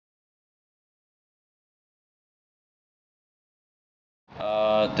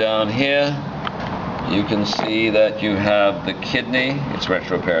Down here, you can see that you have the kidney. It's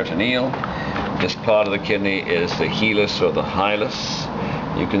retroperitoneal. This part of the kidney is the hilus or the hilus.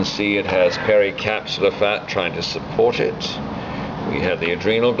 You can see it has pericapsular fat trying to support it. We have the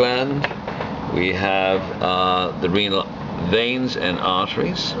adrenal gland. We have the renal veins and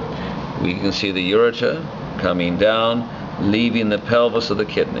arteries. We can see the ureter coming down, leaving the pelvis of the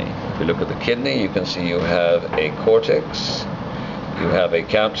kidney. If you look at the kidney, you can see you have a cortex, you have a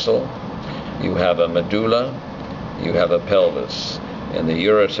capsule, you have a medulla, you have a pelvis, and the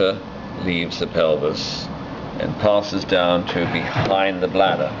ureter leaves the pelvis and passes down to behind the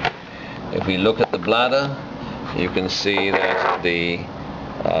bladder. If we look at the bladder, you can see that the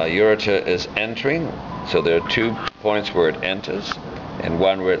ureter is entering, so there are 2 points where it enters and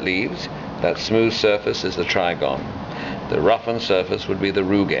 1 where it leaves. That smooth surface is the trigon. The roughened surface would be the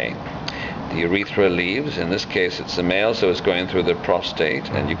rugae. The urethra leaves. In this case it's the male, so it's going through the prostate,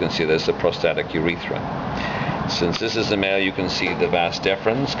 and you can see there's the prostatic urethra. Since this is the male, you can see the vas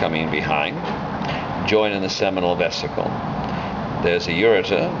deferens coming behind, joining the seminal vesicle. There's a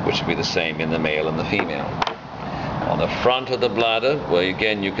ureter, which would be the same in the male and the female. On the front of the bladder, well,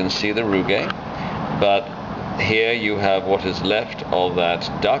 again you can see the rugae, but here you have what is left of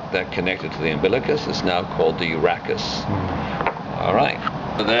that duct that connected to the umbilicus. It's now called the urachus. All right.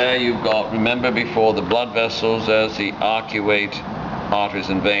 So there you've got, remember before, the blood vessels, there's the arcuate arteries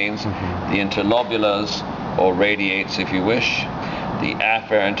and veins, the interlobulars, or radiates if you wish, the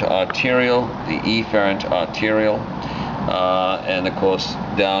afferent arterial, the efferent arterial, and of course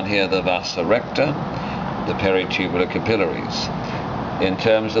down here the vasa recta, the peritubular capillaries. In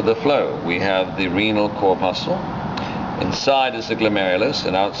terms of the flow, we have the renal corpuscle. Inside is the glomerulus,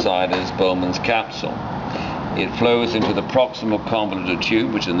 and outside is Bowman's capsule. It flows into the proximal convoluted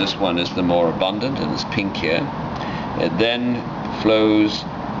tube, which in this one is the more abundant, and it's pink here. It then flows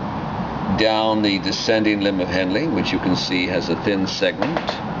down the descending limb of Henle, which you can see has a thin segment.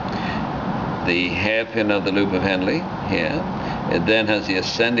 The hairpin of the loop of Henle here. It then has the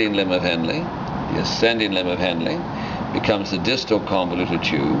ascending limb of Henle. The ascending limb of Henle becomes the distal convoluted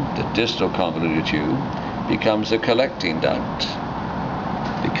tube. The distal convoluted tube becomes the collecting duct,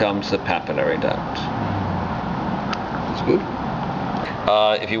 becomes the papillary duct. That's good.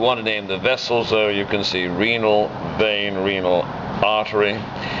 If you want to name the vessels, though, you can see renal vein, renal artery.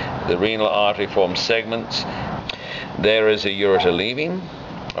 The renal artery forms segments. There is a ureter leaving.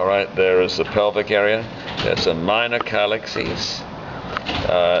 All right, there is the pelvic area. There's some minor calyxes.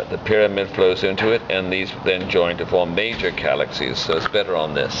 The pyramid flows into it, and these then join to form major calyxes, so it's better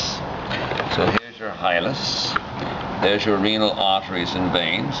on this. So here's your hilus. There's your renal arteries and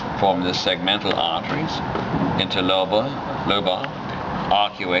veins, forming the segmental arteries, interlobar, lobar,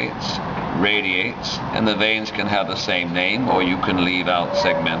 arcuates, radiates, and the veins can have the same name, or you can leave out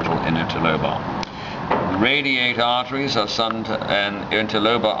segmental and interlobar. The radiate arteries are and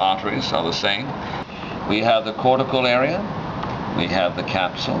interlobar arteries are the same. We have the cortical area. We have the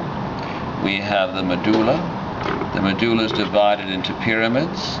capsule, we have the medulla. The medulla is divided into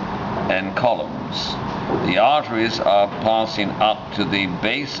pyramids and columns. The arteries are passing up to the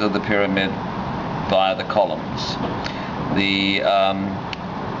base of the pyramid via the columns. The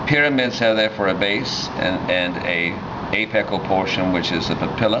pyramids have therefore a base and a apical portion, which is the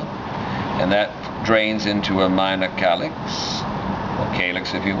papilla, and that drains into a minor calyx, or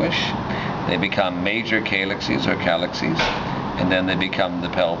calyx if you wish. They become major calyxes or calyxes, and then they become the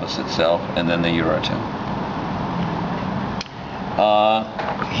pelvis itself, and then the ureter.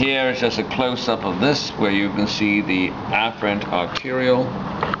 Here is just a close-up of this, where you can see the afferent arterial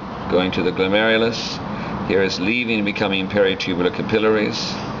going to the glomerulus. Here is leaving and becoming peritubular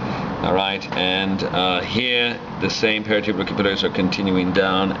capillaries. All right, and here the same peritubular capillaries are continuing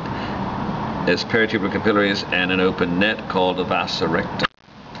down as peritubular capillaries and an open net called the vasa recta.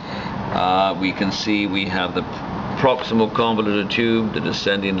 We can see we have the proximal convoluted tube, the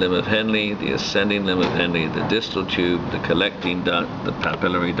descending limb of Henle, the ascending limb of Henle, the distal tube, the collecting duct, the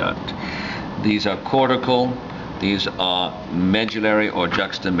papillary duct. These are cortical, these are medullary or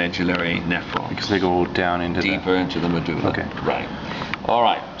juxtamedullary nephrons. Because they go down into deeper into the medulla. Okay. Right. All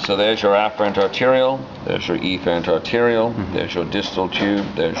right, so there's your afferent arterial, there's your efferent arterial, there's your distal tube,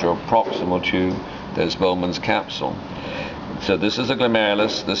 there's your proximal tube, there's Bowman's capsule. So this is the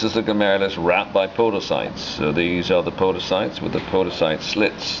glomerulus. This is the glomerulus wrapped by podocytes. So these are the podocytes with the podocyte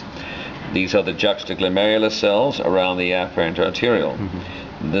slits. These are the juxtaglomerular cells around the afferent arterial.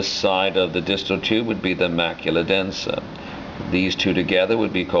 This side of the distal tube would be the macula densa. These two together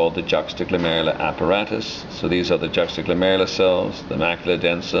would be called the juxtaglomerular apparatus. So these are the juxtaglomerular cells, the macula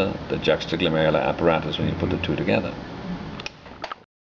densa, the juxtaglomerular apparatus when you put the two together.